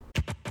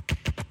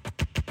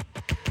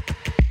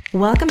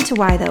Welcome to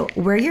Why Though.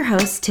 We're your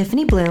hosts,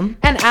 Tiffany Bloom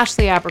and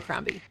Ashley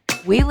Abercrombie.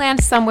 We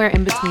land somewhere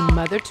in between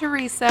Mother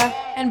Teresa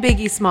and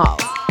Biggie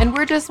Smalls, and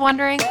we're just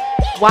wondering,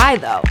 why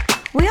though?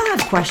 We all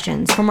have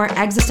questions, from our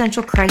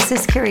existential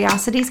crisis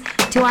curiosities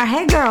to our,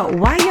 hey girl,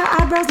 why your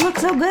eyebrows look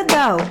so good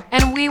though?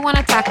 And we want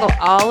to tackle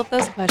all of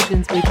those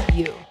questions with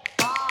you.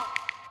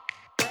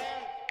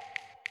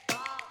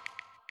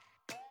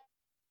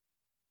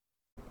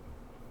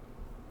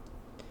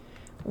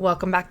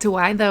 Welcome back to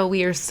Why Though.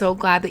 We are so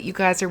glad that you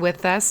guys are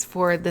with us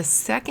for the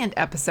second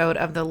episode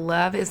of the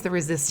Love is the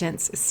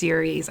Resistance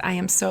series. I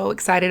am so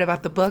excited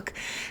about the book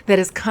that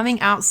is coming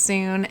out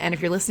soon. And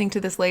if you're listening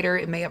to this later,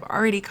 it may have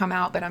already come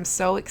out, but I'm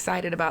so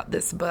excited about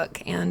this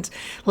book. And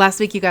last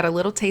week you got a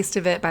little taste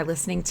of it by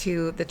listening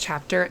to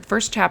the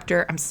first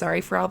chapter. I'm sorry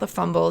for all the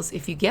fumbles.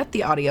 If you get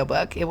the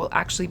audiobook, it will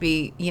actually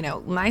be,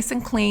 nice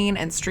and clean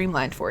and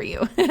streamlined for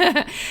you.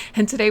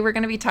 And today we're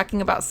going to be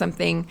talking about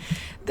something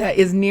that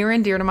is near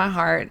and dear to my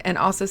heart, and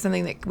also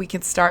something that we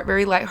can start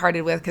very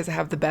lighthearted with because I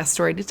have the best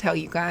story to tell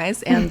you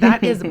guys, and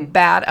that is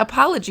bad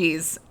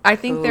apologies. I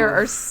think there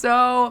are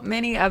so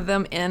many of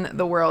them in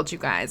the world, you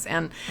guys,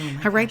 and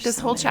I write this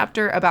whole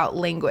chapter about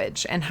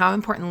language and how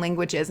important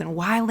language is and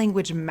why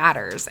language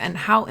matters and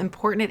how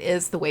important it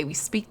is the way we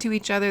speak to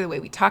each other, the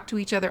way we talk to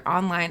each other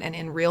online and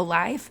in real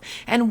life,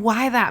 and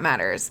why that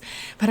matters.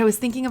 But I was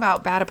thinking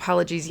about bad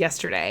apologies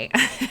yesterday.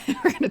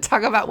 We're going to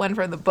talk about one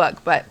from the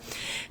book, but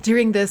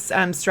during this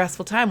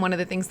stressful time, one of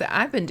the things that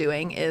I've been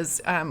doing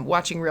is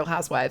watching Real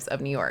Housewives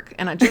of New York.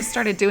 And I just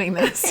started doing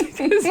this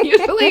because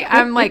usually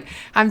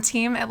I'm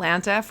team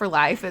Atlanta for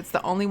life. It's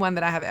the only one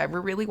that I have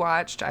ever really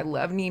watched. I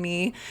love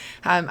Nene.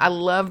 I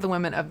love the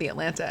women of the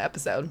Atlanta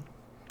episode.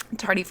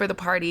 Tardy for the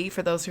Party,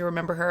 for those who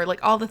remember her,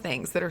 like all the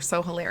things that are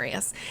so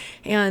hilarious.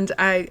 And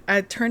I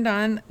turned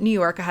on New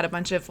York. I had a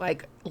bunch of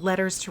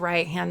letters to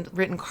write,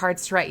 handwritten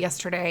cards to write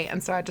yesterday.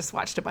 And so I just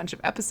watched a bunch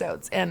of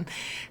episodes. And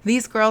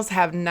these girls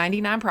have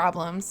 99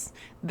 problems.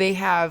 They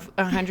have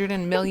 100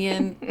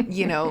 million,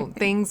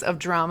 things of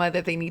drama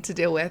that they need to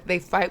deal with. They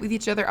fight with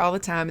each other all the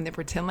time and they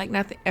pretend like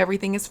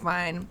everything is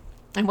fine.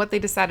 And what they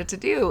decided to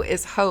do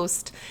is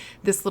host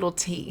this little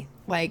tea.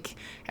 Like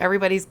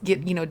everybody's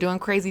doing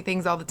crazy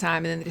things all the time.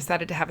 And then they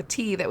decided to have a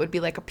tea that would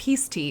be like a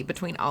peace tea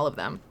between all of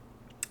them.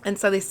 And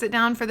so they sit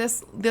down for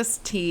this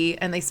tea,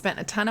 and they spent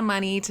a ton of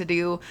money to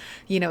do,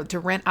 to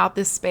rent out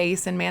this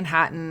space in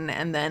Manhattan,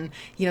 and then,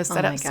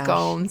 set up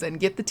scones and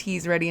get the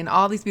teas ready and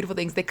all these beautiful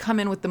things. They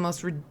come in with the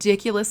most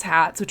ridiculous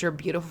hats, which are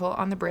beautiful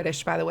on the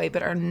British, by the way,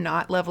 but are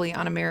not lovely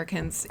on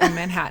Americans in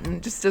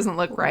Manhattan. Just doesn't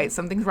look right.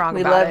 Something's wrong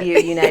about it. We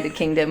love you, United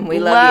Kingdom. We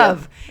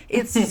love you.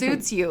 It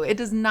suits you. It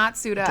does not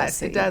suit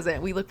us. It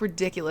doesn't. We look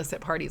ridiculous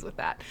at parties with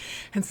that.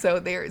 And so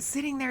they're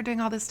sitting there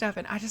doing all this stuff,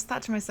 and I just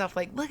thought to myself,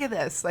 look at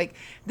this.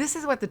 This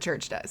is what the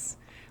church does.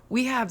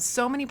 We have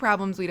so many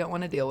problems we don't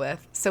want to deal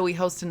with, so we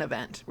host an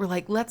event. We're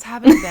like, let's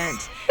have an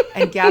event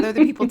and gather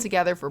the people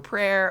together for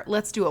prayer.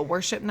 Let's do a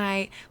worship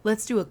night.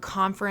 Let's do a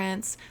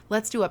conference.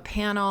 Let's do a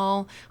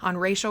panel on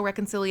racial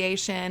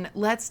reconciliation.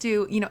 Let's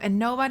do, and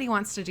nobody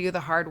wants to do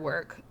the hard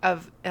work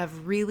of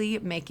really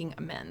making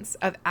amends,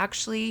 of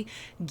actually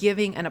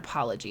giving an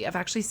apology, of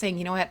actually saying,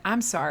 you know what,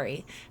 I'm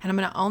sorry, and I'm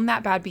going to own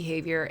that bad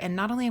behavior. And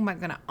not only am I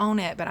going to own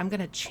it, but I'm going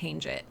to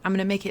change it. I'm going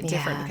to make it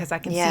different because I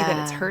can see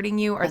that it's hurting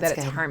you or that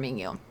it's harming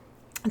you.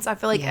 And so I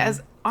feel like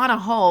as on a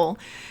whole,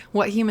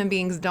 what human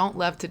beings don't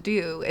love to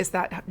do is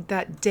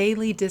that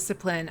daily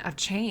discipline of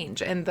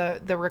change and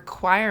the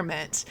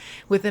requirement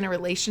within a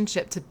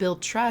relationship to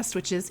build trust,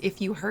 which is, if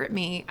you hurt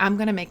me, I'm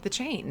going to make the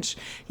change.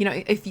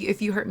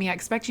 If you hurt me, I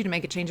expect you to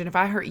make a change. And if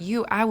I hurt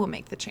you, I will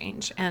make the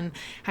change. And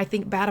I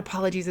think bad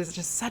apologies is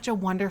just such a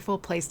wonderful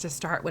place to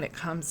start when it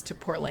comes to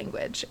poor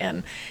language.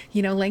 And,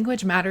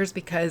 language matters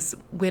because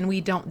when we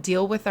don't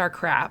deal with our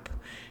crap,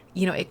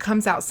 it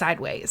comes out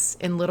sideways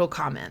in little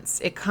comments.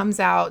 It comes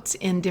out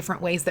in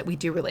different ways that we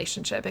do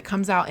relationship. It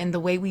comes out in the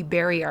way we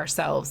bury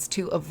ourselves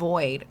to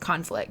avoid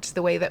conflict,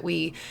 the way that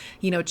we,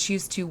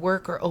 choose to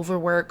work or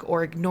overwork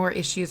or ignore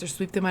issues or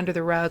sweep them under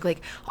the rug.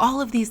 All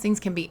of these things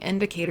can be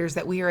indicators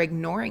that we are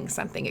ignoring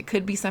something. It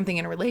could be something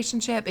in a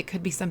relationship. It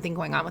could be something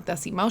going on with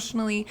us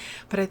emotionally.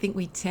 But I think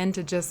we tend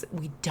to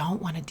we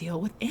don't want to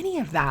deal with any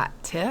of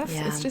that, Tiff.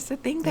 Yeah. It's just a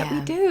thing that we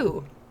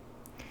do.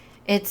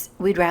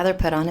 We'd rather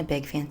put on a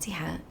big fancy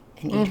hat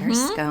and eat our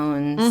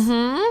scones.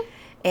 Mm-hmm.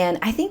 And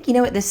I think,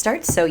 this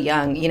starts so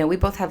young. We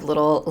both have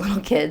little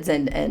kids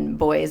and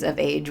boys of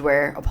age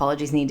where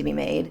apologies need to be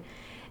made.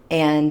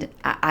 And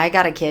I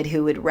got a kid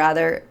who would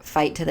rather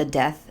fight to the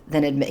death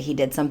than admit he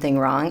did something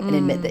wrong and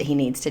admit that he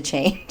needs to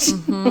change.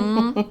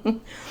 Mm-hmm.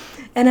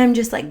 And I'm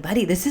just like,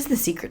 buddy, this is the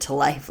secret to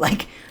life.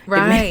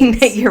 Admitting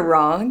that you're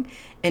wrong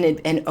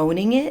and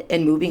owning it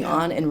and moving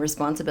on and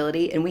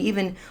responsibility. And we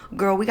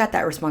got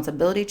that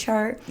responsibility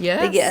chart. Yes.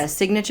 They get a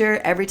signature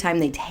every time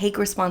they take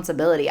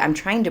responsibility. I'm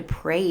trying to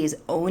praise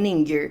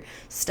owning your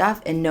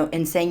stuff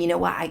and saying, you know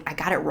what, I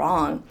got it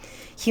wrong.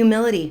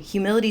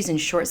 Humility's in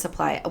short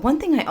supply.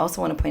 One thing I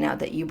also want to point out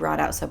that you brought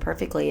out so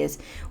perfectly is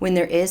when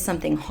there is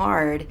something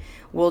hard,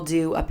 we'll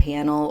do a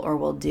panel or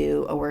we'll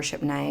do a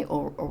worship night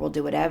or we'll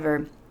do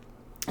whatever.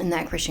 in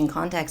that Christian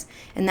context.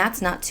 And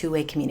that's not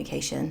two-way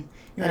communication.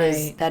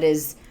 Right. That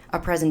is a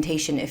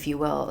presentation, if you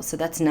will. So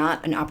that's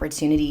not an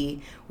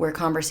opportunity where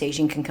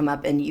conversation can come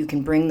up and you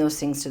can bring those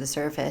things to the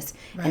surface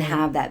and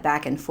have that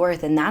back and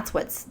forth. And that's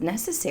what's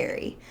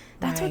necessary.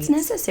 That's what's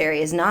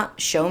necessary, is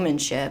not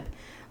showmanship,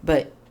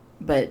 but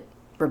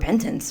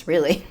repentance,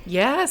 really.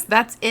 Yes,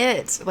 that's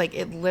it. Like,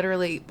 it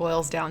literally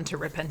boils down to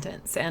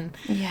repentance. And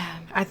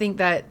I think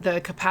that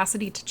the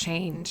capacity to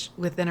change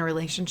within a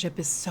relationship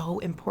is so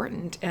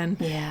important. And,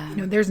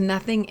 there's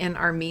nothing in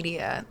our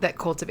media that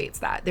cultivates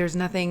that. There's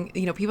nothing,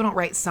 people don't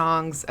write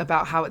songs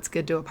about how it's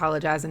good to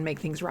apologize and make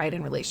things right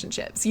in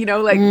relationships.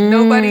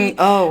 Nobody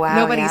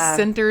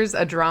centers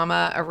a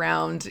drama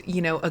around,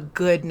 a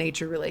good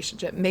natured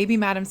relationship. Maybe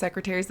Madam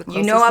Secretary is the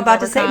closest. I'm about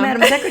to say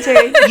Madam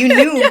Secretary. You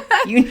knew.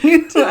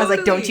 Totally. I was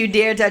like, don't you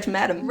dare touch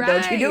Madam. Right.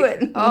 Don't you do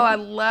it. Oh, I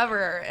love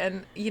her.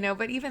 And,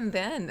 but even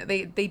then,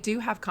 they do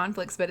have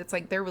conflicts, but it's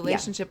like their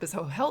relationship is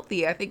so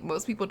healthy. I think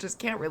most people just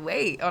can't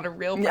relate on a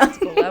real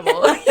practical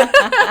level.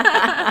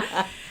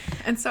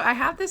 And so I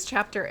have this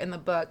chapter in the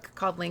book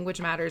called Language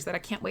Matters that I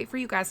can't wait for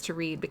you guys to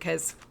read,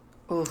 because,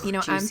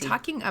 juicy. I'm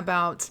talking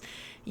about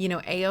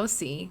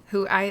AOC,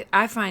 who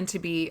I find to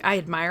be, I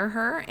admire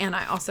her, and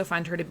I also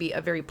find her to be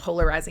a very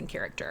polarizing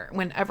character.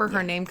 Whenever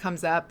her name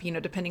comes up,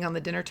 depending on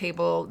the dinner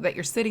table that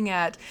you're sitting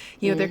at,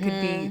 there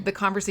could be, the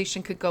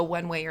conversation could go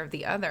one way or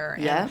the other.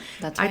 Yeah, and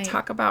that's right. I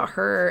talk about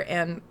her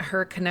and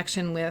her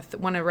connection with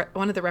one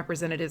of the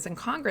representatives in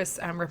Congress,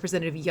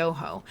 Representative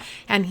Yoho,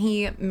 and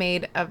he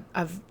made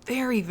a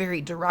very,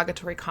 very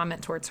derogatory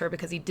comment towards her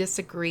because he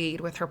disagreed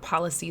with her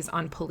policies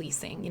on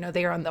policing.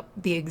 They are on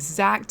the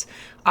exact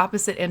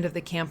opposite end of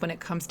the camp when it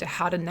comes to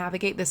how to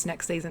navigate this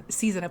next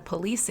season of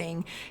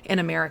policing in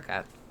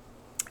America.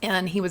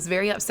 And he was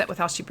very upset with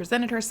how she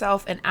presented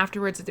herself. And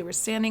afterwards, as they were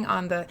standing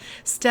on the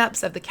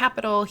steps of the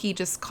Capitol, he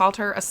just called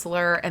her a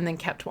slur and then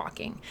kept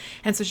walking.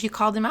 And so she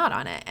called him out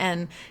on it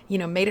and,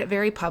 made it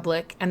very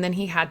public. And then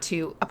he had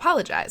to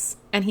apologize.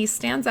 And he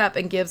stands up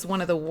and gives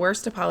one of the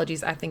worst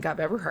apologies I think I've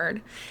ever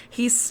heard.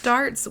 He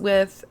starts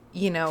with,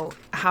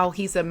 how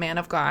he's a man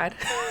of God,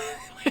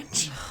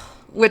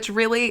 which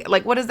really,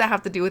 what does that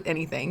have to do with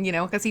anything,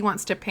 because he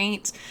wants to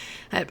paint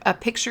a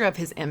picture of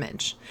his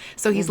image.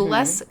 So he's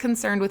less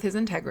concerned with his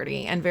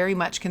integrity and very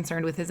much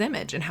concerned with his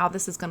image and how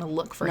this is going to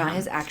look for him. Not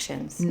his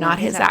actions. Not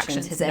his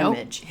actions. His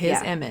image.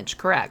 His image,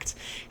 correct.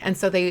 And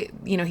so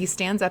he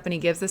stands up and he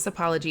gives this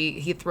apology.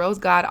 He throws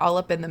God all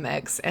up in the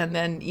mix. And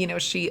then,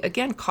 she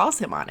again calls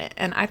him on it.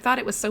 And I thought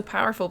it was so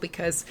powerful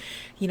because,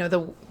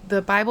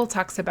 the Bible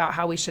talks about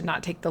how we should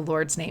not take the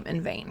Lord's name in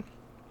vain.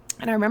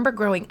 And I remember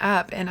growing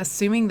up and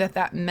assuming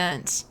that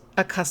meant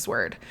a cuss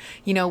word,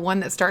 one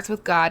that starts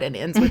with God and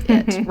ends with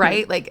it,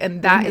 right?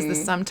 And that is the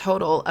sum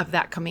total of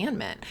that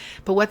commandment.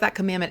 But what that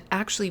commandment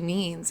actually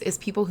means is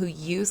people who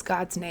use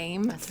God's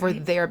name for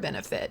their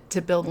benefit,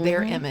 to build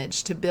their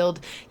image, to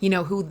build,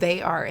 who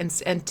they are, and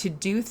to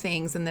do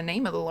things in the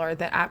name of the Lord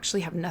that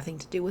actually have nothing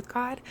to do with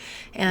God.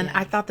 And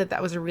I thought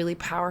that was a really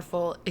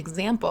powerful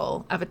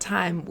example of a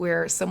time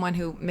where someone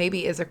who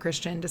maybe is a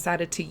Christian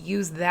decided to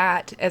use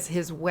that as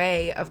his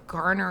way of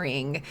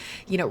garnering,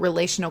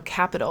 relational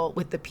capital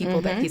with the people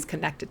that he's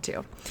connected to.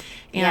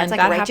 And it's like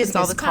that happens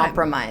all the time.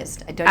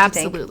 Compromised, don't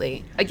Absolutely.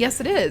 you think?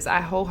 Yes, it is. I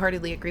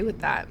wholeheartedly agree with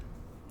that.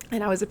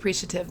 And I was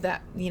appreciative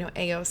that,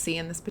 AOC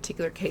in this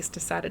particular case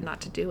decided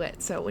not to do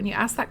it. So when you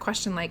ask that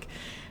question,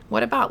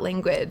 what about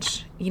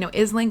language?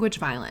 Is language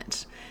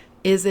violent?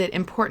 Is it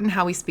important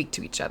how we speak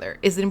to each other?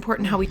 Is it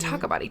important how we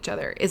talk about each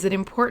other? Is it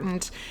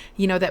important,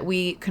 that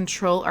we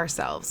control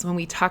ourselves when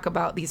we talk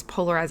about these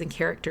polarizing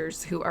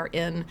characters who are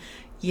in,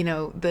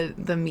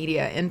 the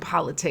media, in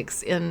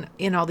politics,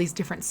 in all these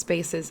different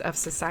spaces of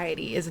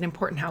society? Is it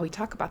important how we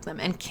talk about them?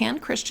 And can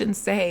Christians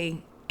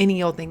say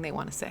any old thing they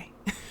want to say?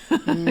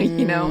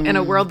 In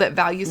a world that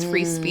values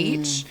free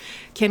speech,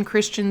 can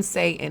Christians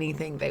say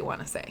anything they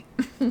want to say?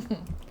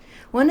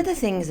 One of the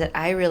things that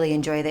I really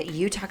enjoy that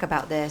you talk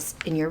about this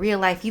in your real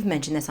life, you've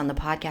mentioned this on the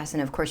podcast,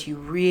 and of course you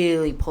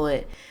really pull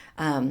it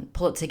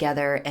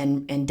together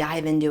and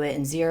dive into it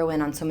and zero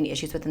in on so many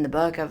issues within the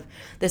book of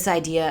this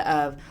idea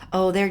of,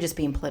 oh, they're just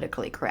being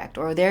politically correct,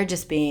 or they're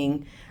just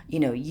being,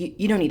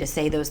 you don't need to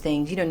say those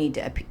things. You don't need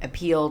to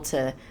appeal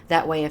to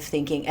that way of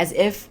thinking, as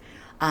if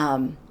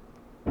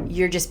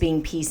you're just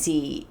being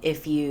PC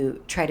if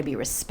you try to be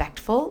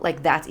respectful.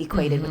 That's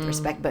equated with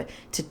respect. But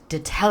to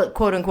tell it,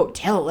 quote unquote,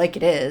 tell it like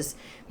it is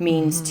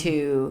means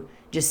to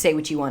just say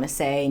what you want to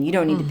say, and you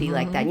don't need to be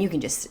like that, and you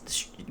can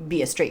just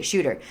be a straight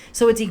shooter.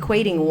 So it's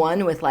equating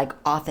one with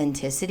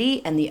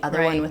authenticity and the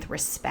other one with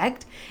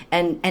respect,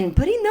 and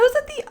putting those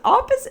at the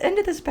opposite end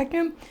of the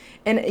spectrum.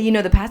 And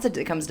the passage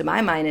that comes to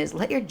my mind is,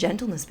 let your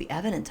gentleness be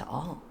evident to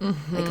all.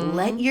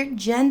 Let your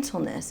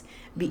gentleness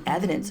be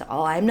evident to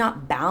all. I'm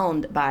not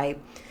bound by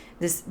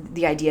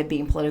the idea of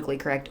being politically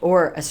correct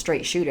or a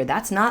straight shooter.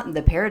 That's not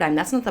the paradigm.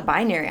 That's not the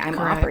binary I'm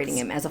operating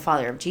in as a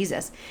follower of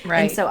Jesus.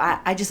 Right. And so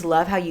I just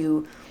love how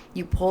you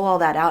you pull all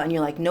that out and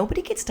you're like,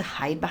 nobody gets to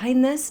hide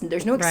behind this.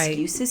 There's no Right.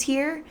 excuses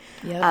here.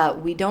 Yep.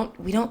 We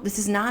don't, this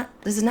is not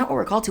what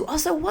we're called to.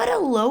 Also, what a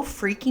low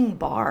freaking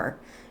bar.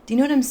 Do you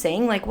know what I'm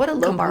saying? Like, what a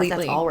low bar if that's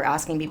Completely. all we're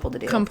asking people to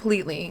do.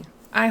 Completely.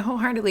 I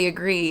wholeheartedly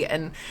agree.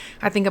 And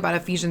I think about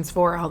Ephesians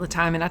 4 all the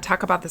time. And I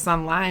talk about this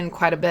online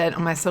quite a bit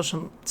on my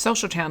social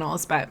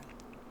channels. But,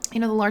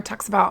 the Lord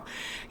talks about,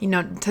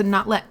 to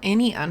not let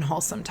any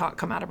unwholesome talk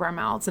come out of our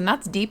mouths. And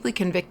that's deeply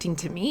convicting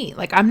to me.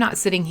 Like, I'm not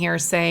sitting here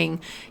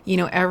saying,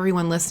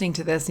 everyone listening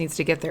to this needs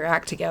to get their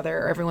act together,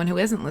 or everyone who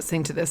isn't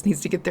listening to this needs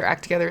to get their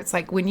act together. It's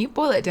like, when you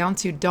boil it down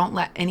to don't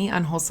let any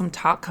unwholesome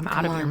talk come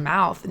out of your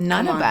mouth,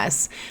 none of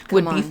us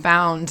would be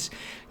found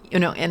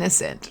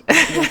innocent.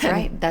 That's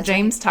right. That's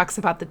James talks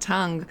about the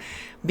tongue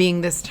being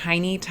this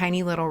tiny,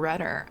 tiny little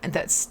rudder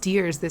that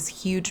steers this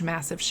huge,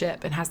 massive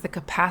ship and has the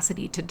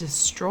capacity to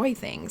destroy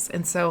things.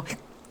 And so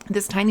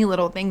this tiny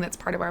little thing that's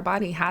part of our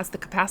body has the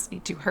capacity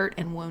to hurt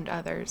and wound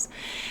others.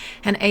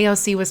 And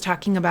AOC was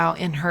talking about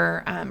in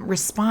her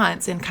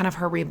response and kind of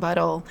her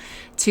rebuttal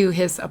to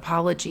his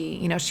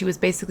apology. She was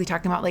basically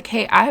talking about like,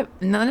 hey,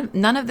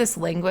 none of this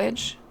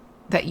language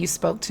that you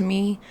spoke to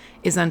me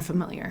is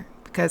unfamiliar.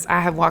 Because I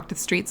have walked the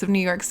streets of New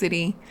York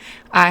City.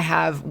 I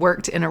have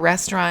worked in a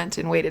restaurant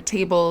and waited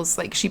tables.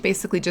 Like, she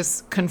basically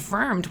just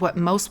confirmed what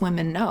most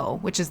women know,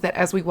 which is that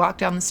as we walk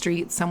down the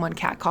street, someone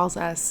catcalls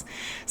us,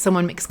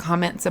 someone makes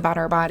comments about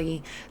our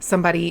body,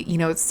 somebody,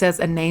 says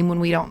a name when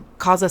we don't,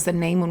 calls us a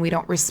name when we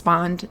don't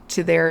respond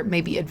to their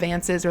maybe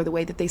advances or the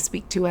way that they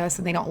speak to us,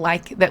 and they don't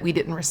like that we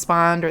didn't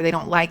respond, or they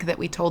don't like that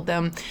we told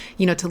them,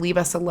 to leave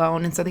us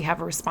alone. And so they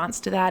have a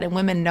response to that. And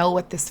women know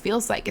what this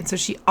feels like. And so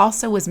she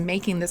also was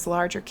making this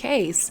larger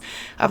case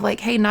of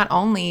like, hey, not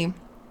only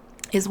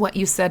is what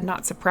you said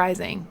not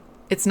surprising,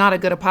 it's not a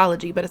good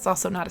apology, but it's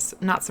also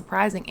not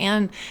surprising.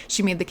 And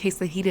she made the case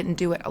that he didn't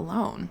do it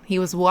alone. He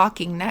was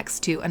walking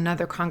next to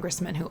another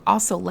congressman who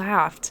also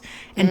laughed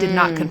and did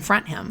not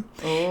confront him.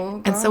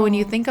 Oh, and so when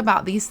you think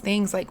about these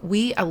things, like,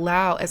 we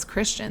allow as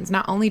Christians,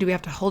 not only do we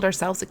have to hold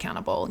ourselves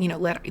accountable,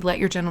 let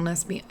your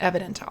gentleness be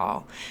evident to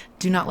all.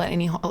 Do not let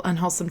any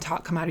unwholesome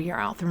talk come out of your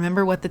mouth.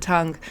 Remember what the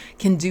tongue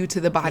can do to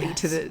the body,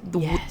 to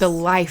the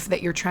life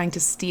that you're trying to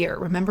steer.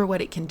 Remember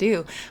what it can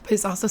do. But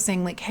it's also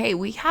saying like, hey,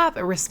 we have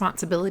a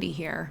responsibility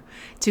here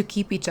to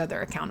keep each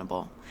other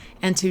accountable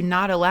and to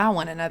not allow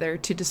one another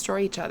to destroy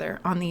each other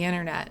on the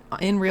internet,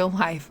 in real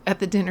life, at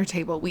the dinner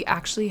table. We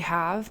actually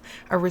have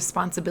a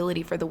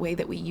responsibility for the way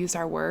that we use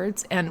our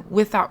words. And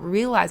without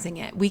realizing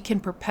it, we can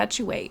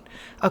perpetuate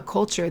a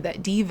culture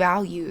that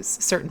devalues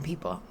certain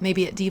people.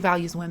 Maybe it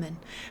devalues women.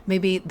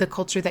 Maybe the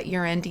culture that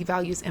you're in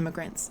devalues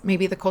immigrants.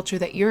 Maybe the culture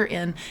that you're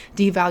in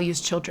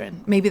devalues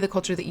children. Maybe the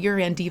culture that you're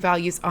in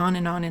devalues on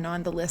and on and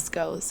on the list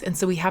goes. And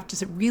so we have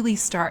to really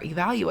start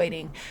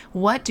evaluating,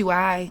 what do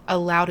I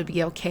allow to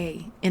be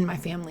okay in my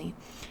family?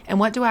 And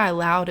what do I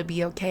allow to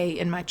be okay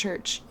in my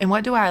church? And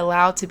what do I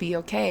allow to be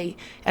okay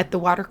at the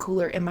water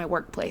cooler in my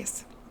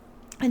workplace?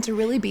 And to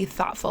really be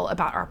thoughtful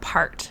about our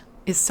part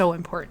is so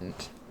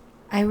important.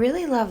 I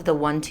really love the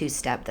 1-2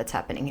 step that's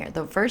happening here.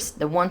 The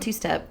 1-2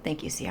 step.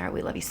 Thank you, Ciara.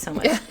 We love you so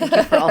much. Thank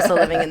you for also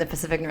living in the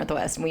Pacific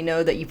Northwest. And we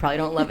know that you probably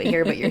don't love it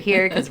here, but you're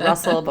here because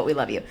Russell. But we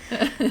love you.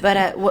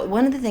 But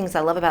one of the things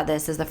I love about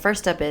this is the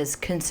first step is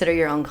consider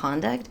your own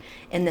conduct,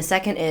 and the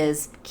second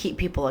is keep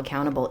people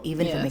accountable,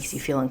 even if it makes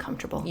you feel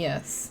uncomfortable.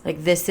 Yes.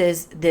 Like this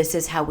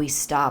is how we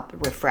stop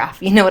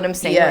riffraff. You know what I'm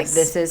saying? Yes. Like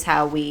this is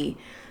how we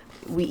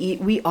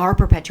are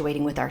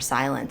perpetuating with our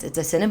silence. It's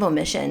a sin of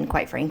omission,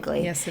 quite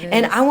frankly. Yes, it is.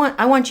 And I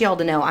want y'all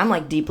to know I'm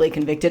like deeply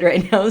convicted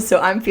right now,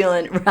 so I'm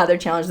feeling rather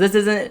challenged. This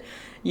isn't,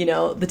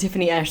 the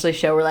Tiffany Ashley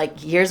show. We're like,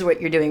 here's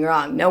what you're doing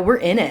wrong. No, we're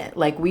in it.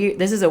 Like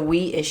this is a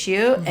we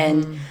issue,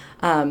 and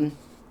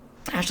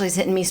Ashley's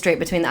hitting me straight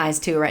between the eyes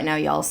too right now,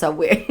 y'all. So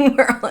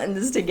we're all in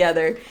this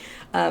together.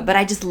 But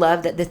I just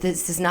love that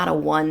this is not a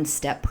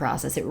one-step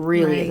process. It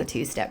really is a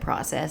two-step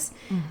process.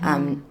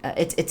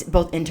 It's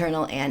both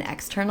internal and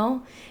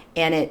external.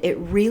 And it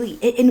really,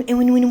 and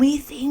when we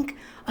think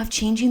of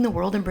changing the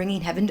world and bringing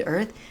heaven to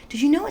earth,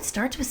 did you know it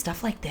starts with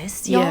stuff like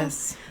this, y'all?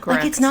 Yes, correct.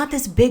 Like, it's not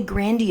this big,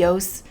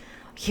 grandiose,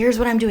 here's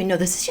what I'm doing. No,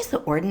 this is just the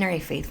ordinary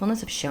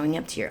faithfulness of showing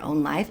up to your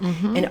own life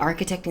and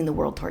architecting the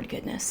world toward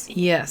goodness.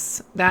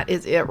 Yes, that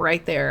is it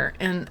right there.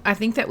 And I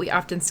think that we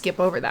often skip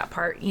over that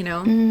part,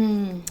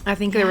 I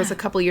think there was a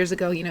couple years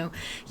ago,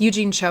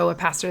 Eugene Cho, a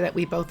pastor that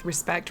we both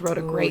respect, wrote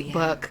a great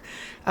book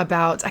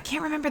about, I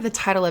can't remember the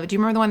title of it. Do you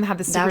remember the one that had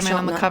the Superman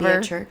on the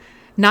cover?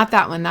 Not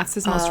that one. That's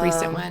his most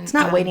recent one. It's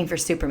not Waiting for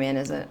Superman,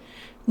 is it?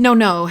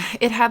 No.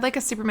 It had like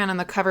a Superman on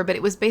the cover, but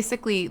it was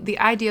basically, the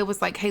idea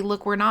was like, hey,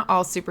 look, we're not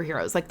all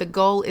superheroes. Like, the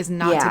goal is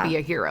not to be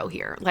a hero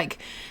here. Like,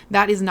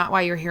 that is not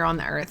why you're here on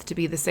the earth, to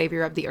be the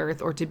savior of the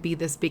earth or to be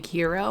this big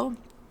hero.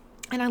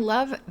 And I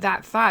love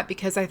that thought,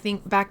 because I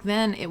think back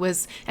then it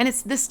was, and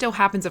this still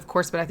happens, of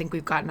course, but I think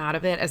we've gotten out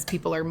of it as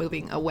people are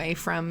moving away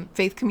from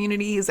faith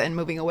communities and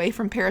moving away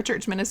from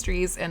parachurch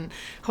ministries, and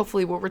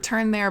hopefully we'll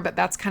return there, but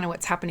that's kind of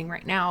what's happening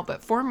right now.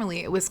 But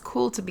formerly it was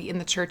cool to be in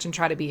the church and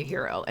try to be a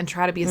hero and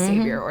try to be a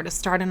savior, or to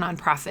start a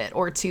nonprofit,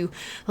 or to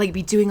like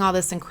be doing all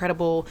this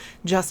incredible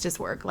justice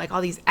work, like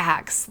all these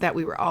acts that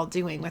we were all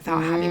doing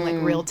without having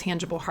like real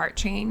tangible heart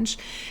change.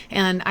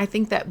 And I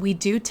think that we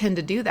do tend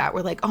to do that.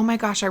 We're like, oh my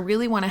gosh, I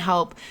really want to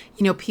help,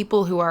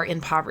 people who are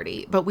in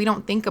poverty, but we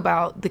don't think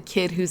about the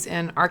kid who's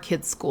in our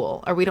kid's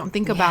school, or we don't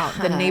think about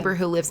the neighbor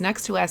who lives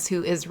next to us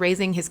who is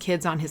raising his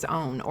kids on his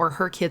own, or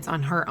her kids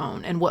on her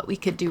own, and what we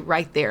could do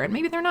right there. And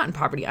maybe they're not in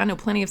poverty. I know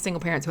plenty of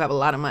single parents who have a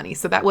lot of money.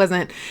 So that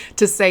wasn't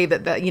to say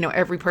that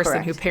every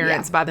person who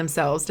parents by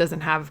themselves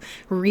doesn't have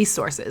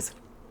resources.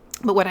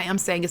 But what I am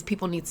saying is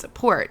people need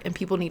support and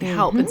people need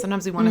help. And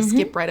sometimes we want to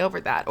skip right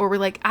over that. Or we're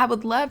like, I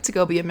would love to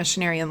go be a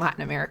missionary in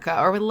Latin America,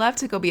 or would love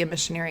to go be a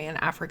missionary in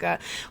Africa,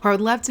 or I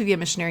would love to be a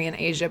missionary in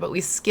Asia. But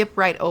we skip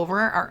right over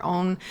our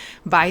own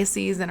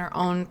biases and our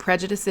own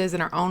prejudices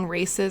and our own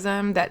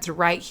racism that's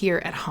right here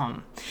at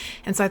home.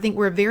 And so I think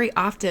we're very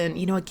often,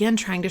 again,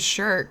 trying to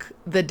shirk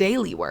the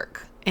daily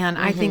work. And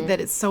I think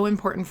that it's so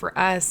important for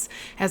us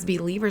as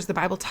believers. The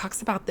Bible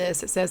talks about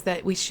this. It says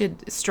that we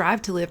should strive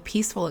to live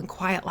peaceful and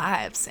quiet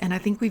lives. And I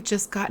think we've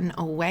just gotten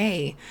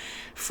away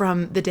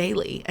from the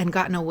daily and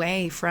gotten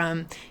away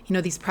from,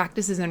 these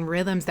practices and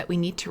rhythms that we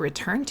need to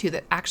return to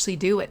that actually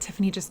do what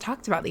Tiffany just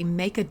talked about. They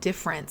make a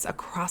difference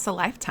across a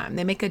lifetime.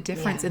 They make a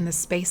difference in the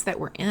space that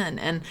we're in.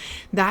 And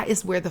that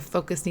is where the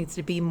focus needs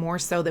to be, more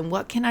so than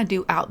what can I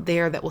do out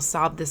there that will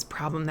solve this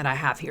problem that I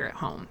have here at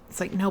home. It's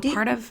like, no,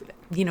 part of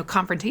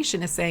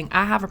confrontation is saying,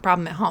 I have a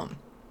problem at home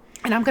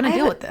and I'm going to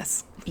deal with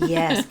this.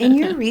 Yes. In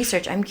your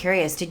research, I'm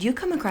curious, did you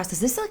come across,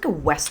 is this like a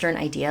Western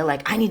idea?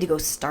 Like, I need to go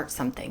start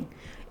something.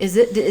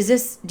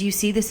 Do you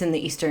see this in the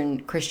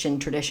Eastern Christian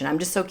tradition? I'm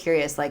just so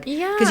curious,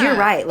 because you're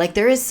right. Like,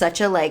 there is such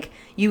a,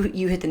 you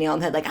hit the nail on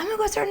the head. Like, I'm going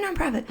to go start a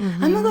nonprofit.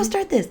 I'm going to go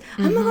start this.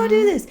 I'm going to go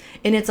do this.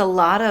 And it's a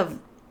lot of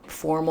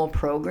formal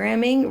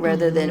programming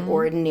rather than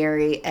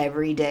ordinary,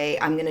 everyday,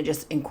 I'm going to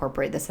just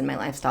incorporate this in my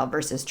lifestyle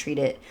versus treat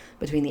it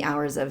between the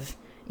hours of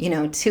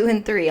 2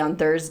 and 3 on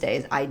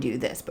Thursdays, I do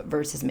this, but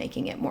versus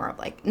making it more of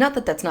not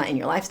that that's not in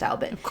your lifestyle,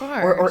 but of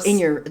course, or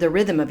in the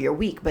rhythm of your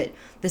week, but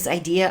this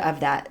idea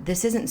of that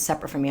this isn't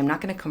separate from me. I'm not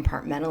going to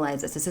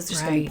compartmentalize this. This is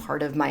just going to be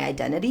part of my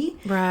identity.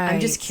 Right. I'm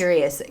just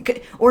curious,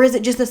 or is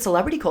it just the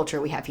celebrity culture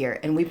we have here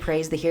and we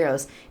praise the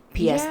heroes?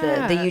 P.S.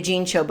 The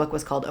Eugene Cho book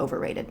was called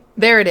Overrated.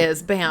 There it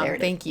is. Bam.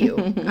 Thank you.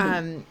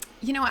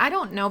 I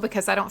don't know,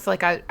 because I don't feel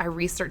like I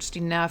researched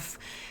enough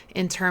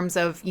in terms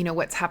of,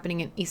 what's happening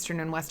in Eastern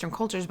and Western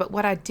cultures. But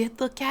what I did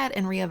look at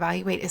and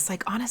reevaluate is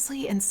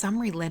honestly, in some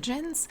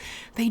religions,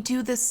 they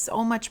do this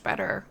so much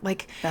better. They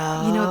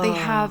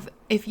have,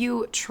 if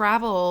you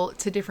travel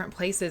to different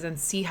places and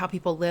see how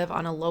people live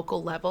on a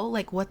local level,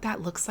 what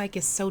that looks like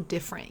is so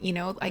different.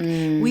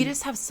 We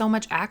just have so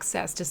much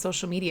access to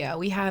social media.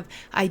 We have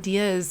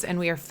ideas and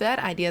we are fed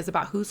ideas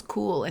about who's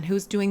cool and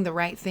who's doing the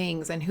right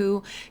things and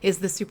who is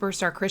the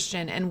superstar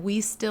Christian. And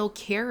we still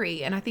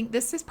carry, and I think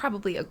this is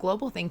probably a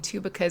global thing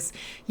too, because,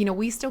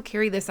 we still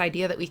carry this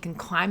idea that we can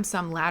climb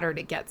some ladder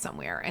to get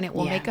somewhere, and it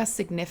will make us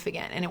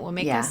significant, and it will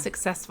make us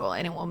successful,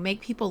 and it will make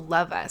people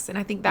love us. And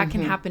I think that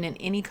can happen in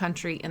any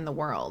country in the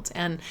world.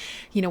 And,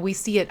 we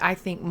see it, I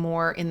think,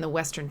 more in the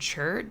Western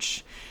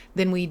church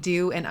than we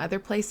do in other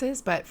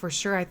places. But for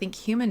sure, I think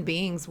human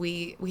beings,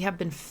 we have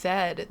been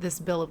fed this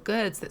bill of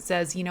goods that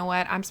says, you know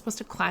what, I'm supposed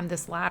to climb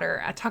this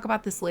ladder. I talk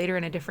about this later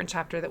in a different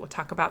chapter that we'll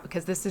talk about,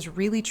 because this is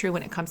really true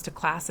when it comes to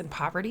class and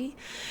poverty,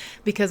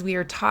 because we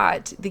are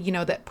taught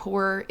that, that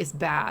poor is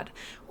bad,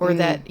 or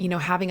that,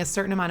 having a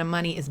certain amount of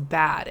money is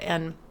bad.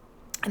 And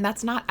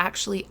that's not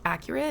actually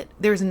accurate.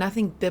 There's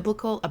nothing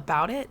biblical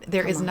about it.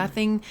 There is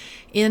nothing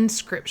in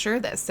Scripture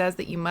that says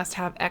that you must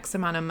have X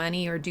amount of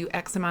money or do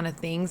X amount of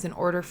things in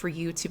order for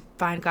you to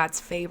find God's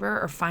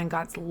favor or find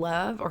God's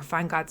love or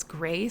find God's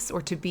grace or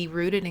to be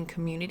rooted in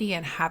community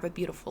and have a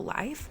beautiful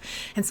life.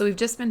 And so we've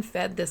just been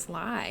fed this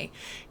lie,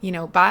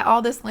 by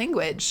all this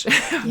language,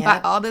 by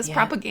all this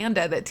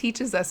propaganda that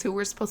teaches us who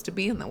we're supposed to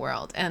be in the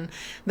world. And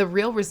the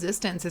real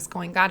resistance is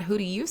going, God, who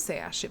do you say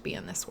I should be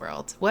in this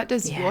world? What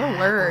does your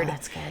word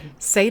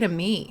say to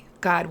me?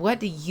 God, what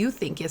do you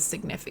think is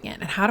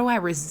significant? And how do I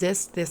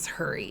resist this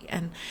hurry?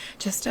 And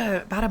just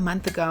about a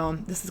month ago,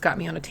 this has got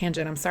me on a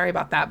tangent. I'm sorry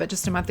about that. But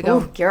just a month ago.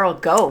 Oh, Carol,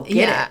 go.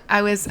 Get it.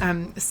 I was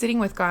sitting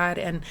with God.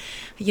 And,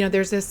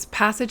 there's this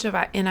passage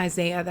in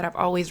Isaiah that I've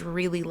always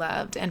really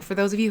loved. And for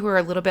those of you who are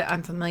a little bit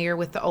unfamiliar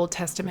with the Old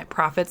Testament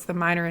prophets, the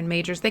minor and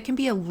majors, they can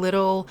be a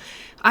little,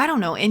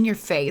 in your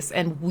face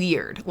and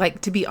weird.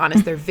 To be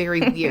honest, they're very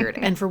weird.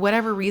 And for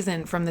whatever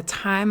reason, from the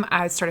time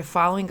I started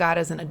following God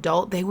as an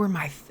adult, they were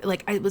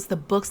it was the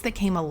books that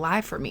came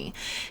alive for me.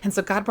 And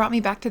so God brought me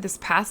back to this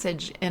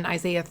passage in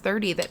Isaiah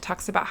 30 that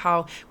talks about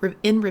how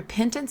in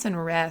repentance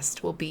and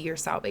rest will be your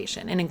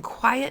salvation, and in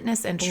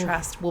quietness and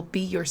trust will be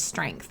your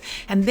strength.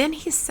 And then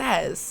he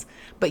says,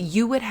 but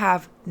you would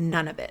have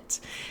none of it.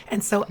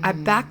 And so I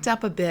backed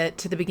up a bit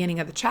to the beginning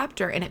of the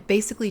chapter, and it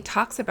basically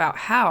talks about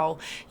how,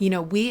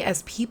 we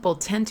as people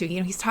tend to,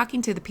 he's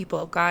talking to the people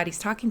of God, he's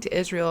talking to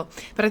Israel,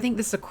 but I think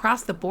this is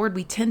across the board,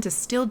 we tend to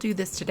still do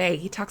this today.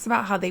 He talks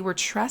about how they were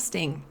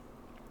trusting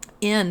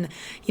in,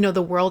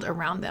 the world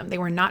around them. They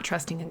were not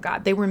trusting in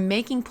God. They were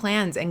making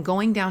plans and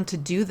going down to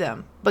do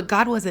them, but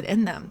God wasn't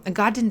in them, and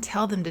God didn't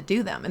tell them to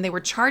do them. And they were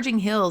charging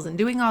hills and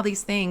doing all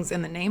these things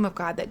in the name of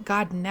God that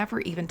God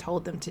never even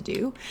told them to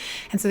do.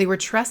 And so they were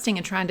trusting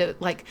and trying to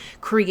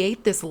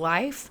create this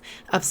life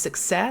of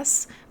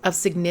success, of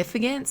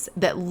significance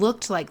that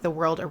looked like the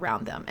world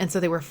around them. And so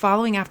they were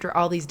following after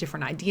all these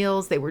different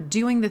ideals. They were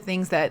doing the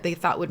things that they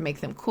thought would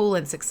make them cool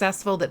and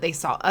successful, that they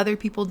saw other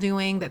people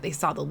doing, that they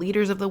saw the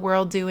leaders of the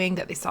world doing,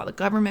 that they saw the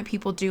government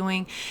people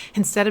doing,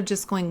 instead of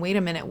just going, wait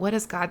a minute, what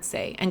does God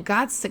say? And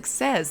God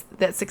says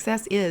that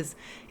success is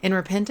in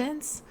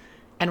repentance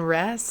and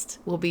rest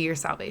will be your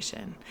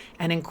salvation,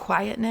 and in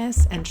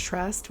quietness and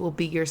trust will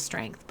be your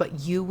strength, but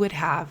you would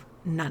have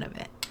none of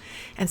it.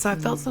 And so I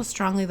felt so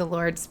strongly the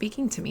Lord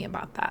speaking to me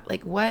about that.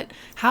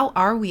 How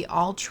are we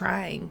all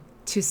trying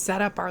to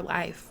set up our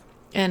life?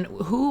 And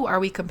who are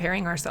we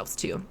comparing ourselves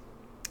to?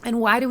 And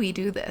why do we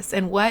do this?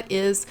 And what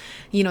is,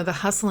 the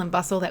hustle and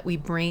bustle that we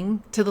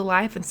bring to the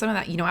life? And some of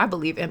that, I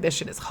believe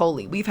ambition is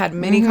holy. We've had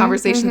many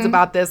conversations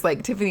about this.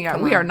 Like Tiffany and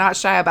I, we are not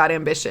shy about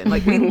ambition.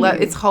 We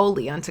love, it's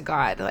holy unto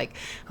God.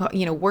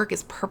 Work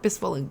is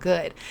purposeful and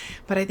good.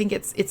 But I think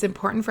it's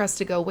important for us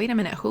to go, wait a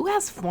minute, who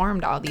has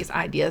formed all these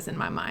ideas in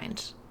my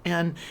mind?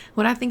 And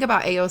when I think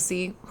about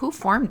AOC, who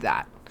formed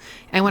that?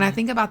 And when I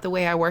think about the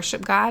way I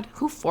worship God,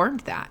 who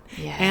formed that?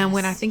 Yes, and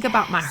when I think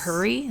about my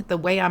hurry, the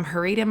way I'm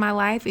hurried in my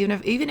life,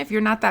 even if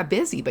you're not that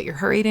busy, but you're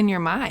hurried in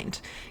your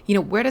mind,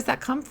 where does that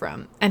come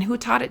from? And who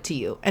taught it to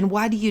you? And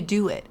why do you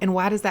do it? And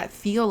why does that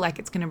feel like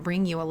it's going to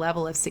bring you a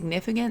level of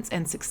significance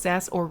and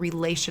success or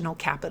relational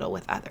capital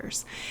with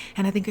others?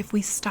 And I think if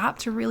we stop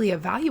to really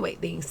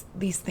evaluate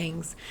these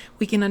things,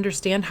 we can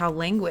understand how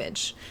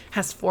language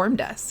has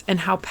formed us and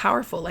how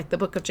powerful, like the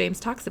book of James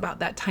talks about,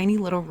 that tiny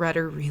little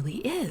rudder really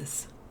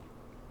is.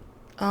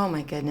 Oh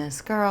my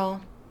goodness, girl.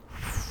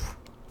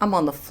 I'm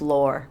on the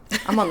floor.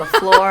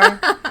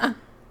 I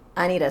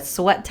need a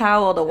sweat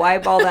towel to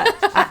wipe all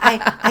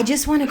that. I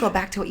just want to go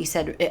back to what you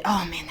said.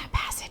 Oh man, that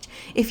passage.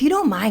 If you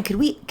don't mind,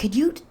 could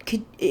you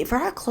for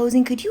our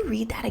closing, could you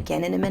read that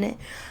again in a minute?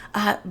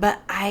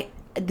 But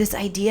this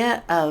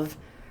idea of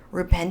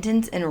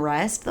repentance and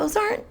rest, those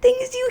aren't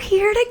things you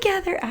hear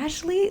together,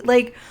 Ashley.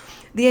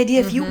 The idea,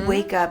 if you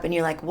wake up and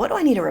you're like, what do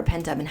I need to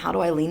repent of and how do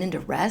I lean into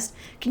rest?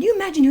 Can you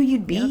imagine who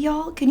you'd be,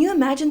 y'all? Can you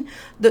imagine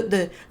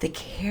the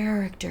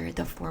character,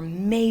 the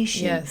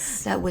formation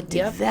that would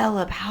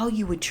develop, how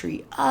you would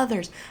treat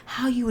others,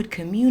 how you would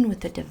commune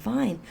with the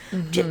divine?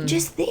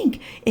 Just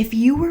think, if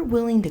you were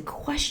willing to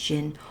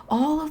question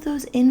all of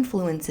those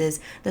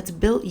influences that's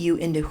built you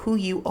into who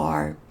you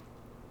are,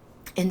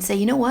 and say,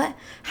 you know what?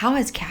 How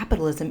has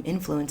capitalism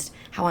influenced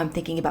how I'm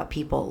thinking about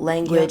people,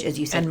 language, as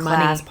you said, and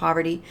class, money.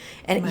 Poverty,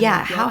 and money,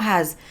 how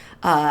has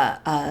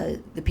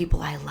the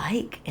people I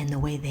like and the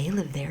way they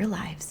live their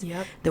lives,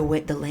 the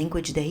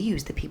language they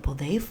use, the people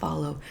they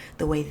follow,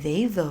 the way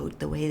they vote,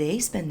 the way they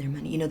spend their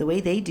money, the way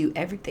they do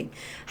everything.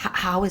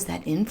 How has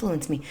that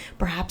influenced me?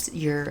 Perhaps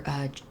your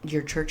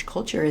church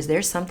culture. Is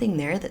there something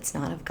there that's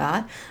not of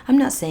God? I'm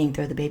not saying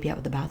throw the baby out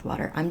with the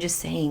bathwater. I'm just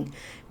saying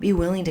be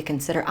willing to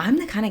consider. I'm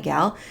the kind of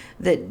gal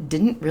that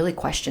didn't really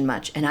question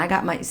much, and I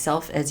got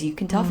myself, as you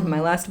can tell from my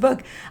last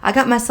book, I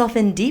got myself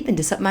in deep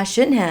into something I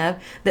shouldn't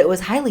have that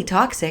was highly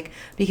toxic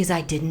because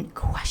I didn't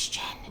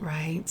question.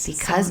 Right.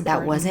 Because so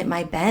that wasn't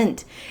my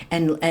bent.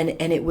 And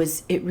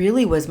it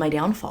really was my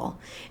downfall.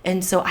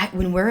 And so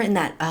when we're in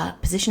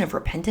that position of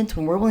repentance,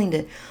 when we're willing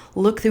to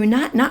look through,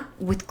 not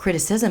with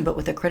criticism, but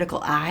with a critical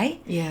eye,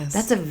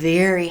 that's a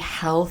very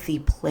healthy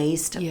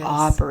place to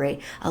operate,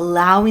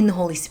 allowing the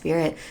Holy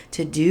Spirit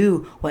to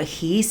do what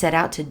he set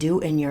out to do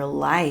in your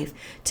life,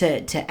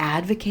 to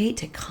advocate,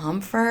 to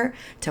comfort,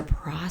 to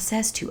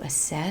process, to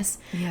assess.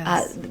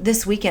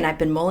 This weekend, I've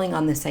been mulling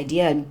on this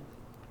idea.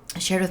 I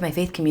shared with my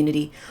faith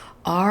community,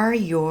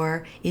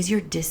 is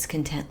your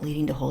discontent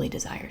leading to holy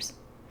desires?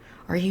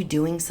 Are you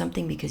doing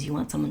something because you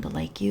want someone to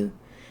like you?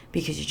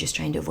 Because you're just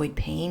trying to avoid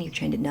pain? You're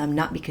trying to numb,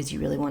 not because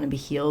you really want to be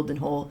healed and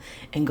whole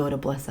and go to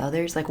bless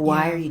others?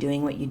 Why are you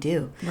doing what you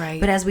do? Right.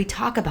 But as we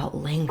talk about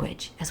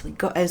language, as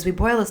we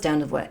boil this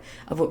down to what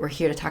we're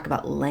here to talk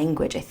about,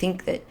 language, I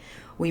think that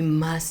we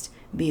must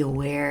be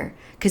aware,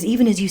 because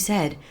even as you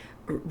said,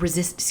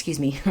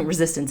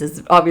 resistance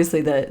is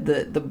obviously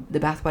the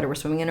bathwater we're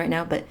swimming in right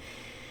now, but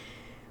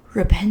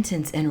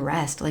repentance and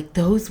rest, like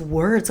those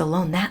words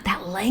alone,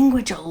 that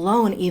language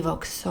alone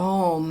evokes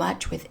so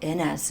much within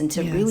us, and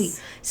to really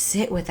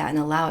sit with that and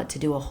allow it to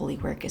do a holy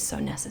work is so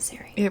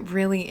necessary. It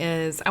really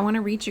is. I want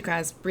to read you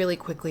guys really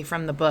quickly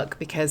from the book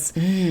because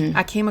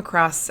I came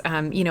across,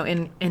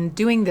 in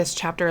doing this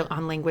chapter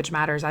on Language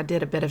Matters, I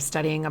did a bit of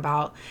studying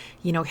about,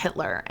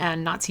 Hitler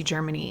and Nazi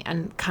Germany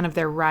and kind of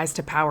their rise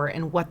to power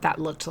and what that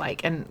looked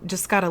like, and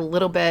just got a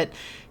little bit,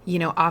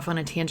 off on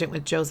a tangent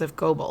with Joseph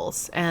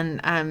Goebbels.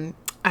 And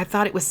I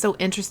thought it was so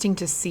interesting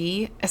to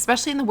see,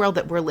 especially in the world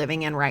that we're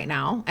living in right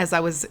now, as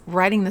I was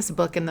writing this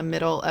book in the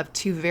middle of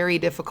 2 very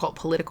difficult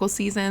political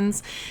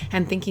seasons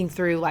and thinking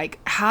through, like,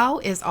 how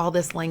is all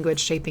this language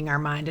shaping our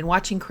mind, and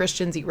watching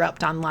Christians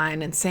erupt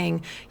online and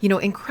saying,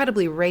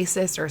 incredibly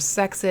racist or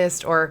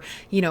sexist or,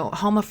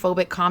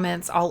 homophobic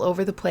comments all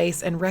over the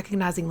place, and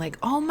recognizing, like,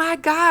 oh my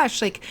gosh,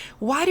 like,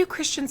 why do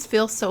Christians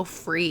feel so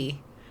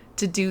free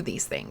to do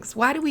these things?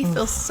 Why do we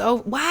feel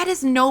why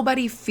does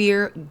nobody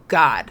fear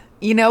God?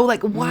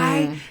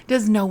 Why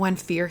does no one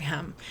fear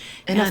him?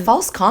 And a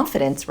false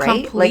confidence,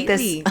 right?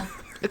 Completely. Like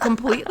this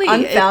completely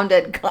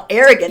unfounded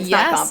arrogance,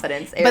 not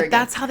confidence. Arrogance. But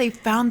that's how they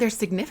found their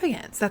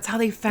significance. That's how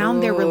they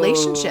found their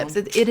relationships.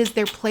 It is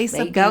their place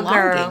of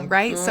belonging,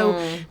 right?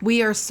 So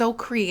we are so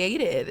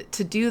created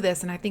to do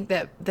this. And I think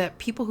that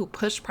people who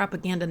push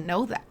propaganda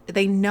know that.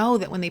 They know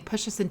that when they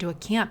push us into a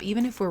camp,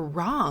 even if we're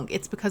wrong,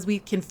 it's because we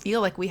can feel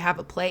like we have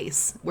a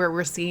place where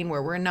we're seen,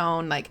 where we're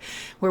known, like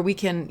where we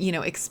can,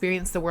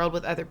 experience the world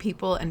with other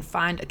people and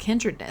find a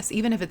kindredness,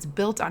 even if it's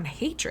built on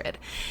hatred.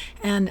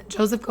 And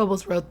Joseph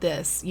Goebbels wrote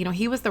this.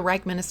 He was the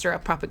Reich Minister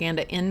of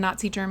Propaganda in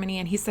Nazi Germany,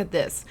 and he said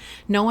this: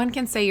 "No one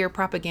can say your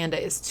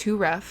propaganda is too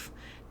rough,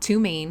 too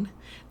mean.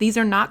 These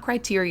are not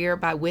criteria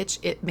by which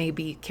it may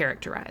be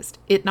characterized.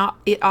 It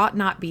ought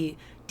not be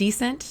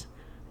decent,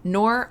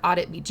 nor ought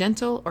it be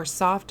gentle or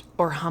soft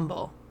or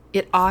humble.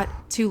 It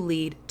ought to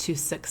lead to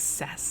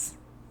success."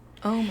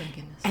 Oh my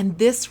goodness. And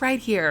this right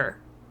here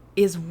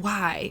is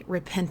why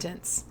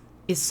repentance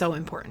is so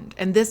important.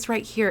 And this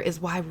right here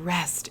is why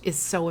rest is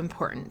so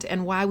important,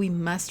 and why we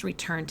must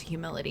return to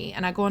humility.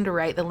 And I go on to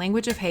write, the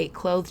language of hate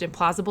clothed in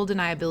plausible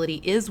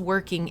deniability is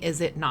working,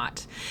 is it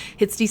not?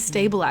 It's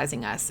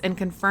destabilizing us and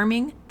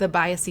confirming the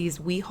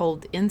biases we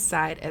hold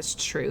inside as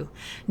true.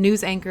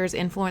 News anchors,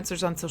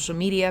 influencers on social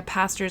media,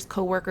 pastors,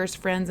 coworkers,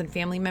 friends, and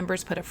family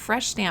members put a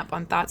fresh stamp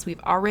on thoughts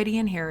we've already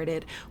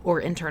inherited or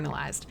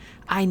internalized.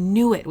 I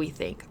knew it, we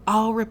think.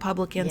 All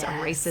Republicans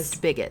are racist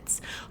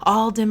bigots.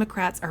 All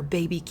Democrats are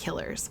baby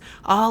killers.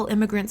 All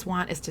immigrants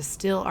want is to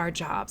steal our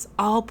jobs.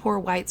 All poor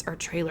whites are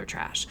trailer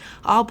trash.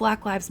 All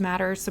Black Lives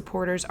Matter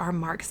supporters are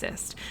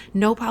Marxist.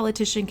 No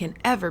politician can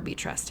ever be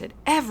trusted.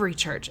 Every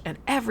church and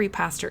every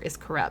pastor is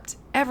corrupt.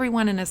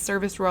 Everyone in a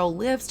service role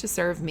lives to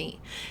serve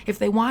me. If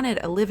they wanted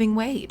a living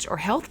wage or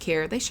health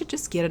care, they should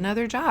just get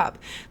another job.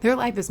 Their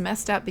life is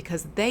messed up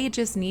because they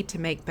just need to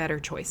make better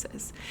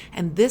choices.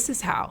 And this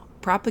is how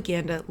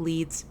propaganda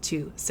leads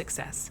to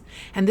success.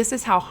 And this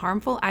is how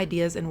harmful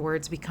ideas and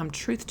words become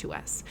truth to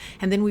us.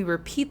 And then we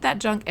repeat that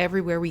junk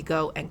everywhere we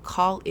go and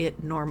call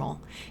it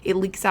normal. It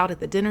leaks out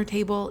at the dinner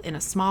table, in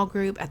a small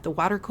group, at the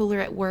water cooler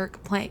at work,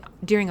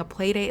 during a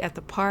play date at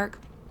the park.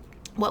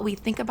 What we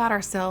think about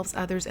ourselves,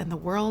 others, and the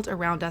world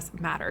around us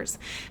matters.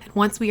 And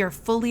once we are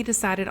fully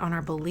decided on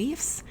our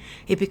beliefs,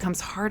 it becomes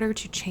harder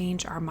to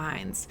change our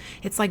minds.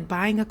 It's like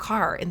buying a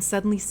car and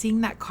suddenly seeing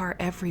that car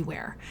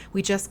everywhere.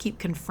 We just keep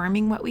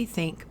confirming what we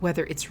think,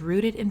 whether it's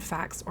rooted in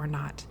facts or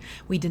not.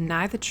 We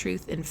deny the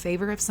truth in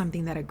favor of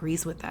something that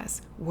agrees with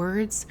us.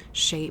 Words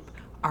shape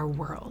our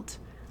world.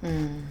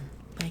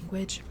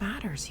 Language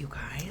matters, you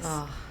guys.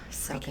 Oh,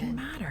 so freaking good.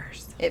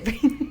 Matters. It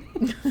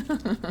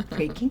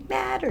freaking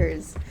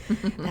matters.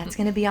 That's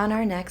going to be on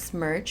our next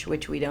merch,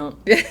 which we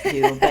don't do.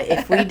 But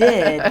if we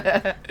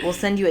did, we'll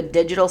send you a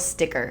digital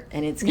sticker,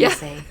 and it's going to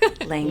say,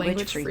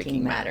 Language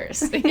freaking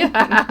matters.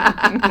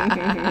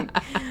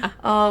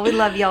 Oh, we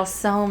love y'all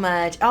so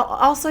much.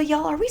 Also,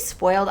 y'all, are we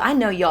spoiled? I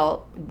know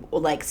y'all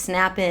like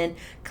snapping,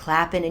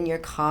 clapping in your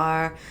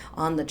car,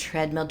 on the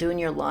treadmill, doing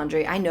your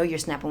laundry. I know you're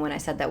snapping when I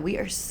said that. We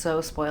are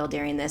so spoiled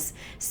during this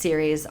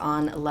series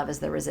on Love is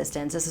the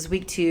Resistance. This is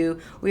week 2.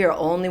 We are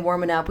only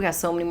warming up. We got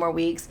so many more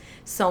weeks,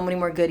 so many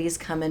more goodies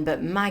coming.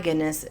 But my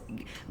goodness,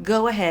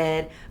 go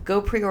ahead,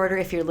 go pre-order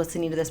if you're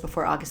listening to this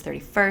before August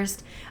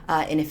 31st.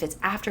 And if it's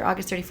after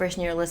August 31st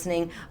and you're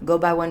listening, go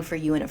buy one for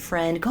you and a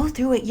friend. Go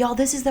through it, y'all.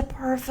 This is the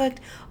perfect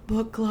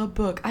book club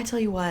book. I tell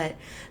you what,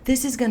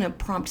 this is going to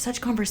prompt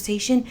such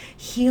conversation,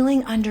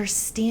 healing,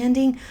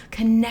 understanding,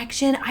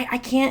 connection. I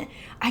can't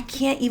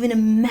even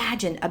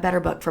imagine a better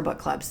book for book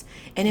clubs.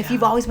 And if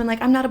you've always been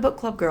like, I'm not a book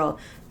club girl,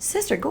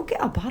 sister, go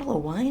get a bottle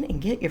of wine and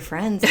get your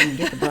friends and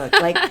get the book.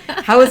 Like,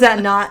 how is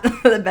that not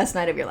the best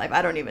night of your life?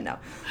 I don't even know.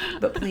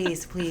 But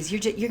please,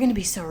 you're going to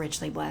be so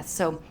richly blessed.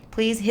 So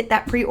please hit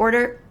that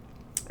pre-order,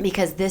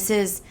 because this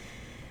is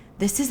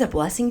a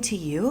blessing to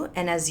you.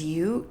 And as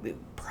you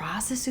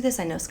process through this,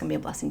 I know it's going to be a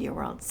blessing to your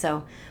world.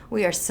 So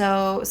we are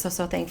so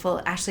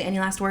thankful. Ashley, any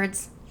last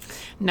words?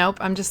 Nope.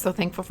 I'm just so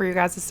thankful for your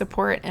guys'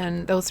 support,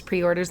 and those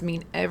pre-orders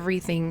mean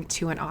everything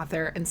to an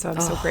author. And so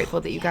I'm so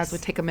grateful that you guys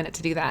would take a minute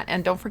to do that.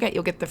 And don't forget,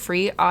 you'll get the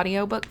free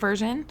audiobook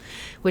version,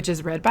 which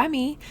is read by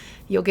me.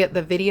 You'll get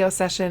the video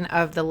session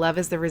of the Love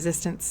is the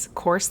Resistance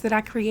course that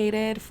I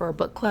created for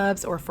book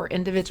clubs or for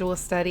individual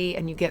study.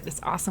 And you get this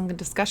awesome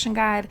discussion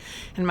guide.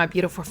 And my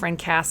beautiful friend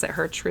Cass at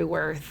Her True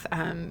Worth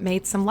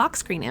made some lock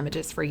screen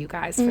images for you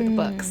guys for the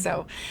book.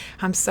 So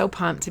I'm so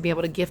pumped to be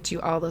able to gift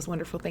you all those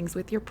wonderful things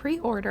with your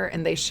pre-order,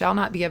 and they shall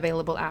not be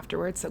available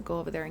afterwards. So go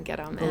over there and get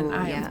them. And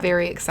I am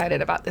very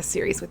excited about this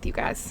series with you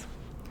guys.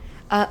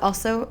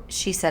 Also,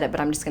 she said it, but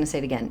I'm just going to say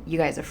it again. You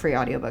guys, a free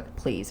audiobook,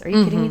 please. Are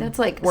you kidding me? That's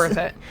like worth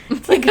it.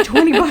 It's like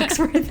 $20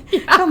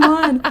 worth. Come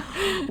on.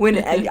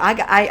 When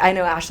I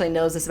know Ashley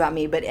knows this about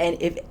me, but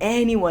if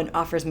anyone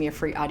offers me a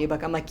free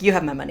audiobook, I'm like, you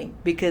have my money,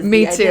 because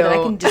me the too. idea that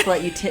I can just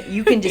let you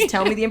you can just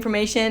tell me the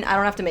information. I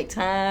don't have to make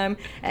time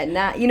at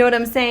night. You know what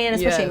I'm saying?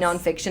 Especially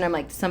nonfiction. I'm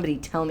like, somebody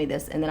tell me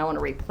this, and then I want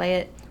to replay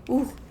it.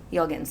 Ooh,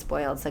 y'all getting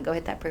spoiled. So go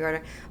hit that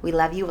pre-order. We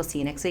love you. We'll see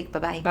you next week.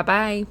 Bye-bye.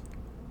 Bye-bye.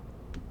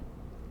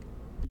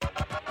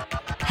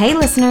 Hey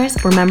listeners,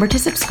 remember to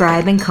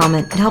subscribe and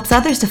comment. It helps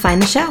others to find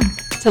the show.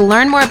 To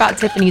learn more about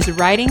Tiffany's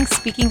writing,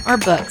 speaking, or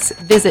books,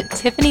 visit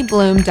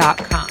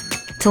TiffanyBloom.com.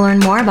 To learn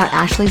more about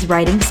Ashley's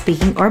writing,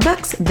 speaking, or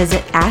books,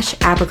 visit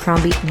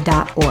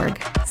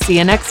ashabercrombie.org. See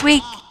you next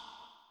week.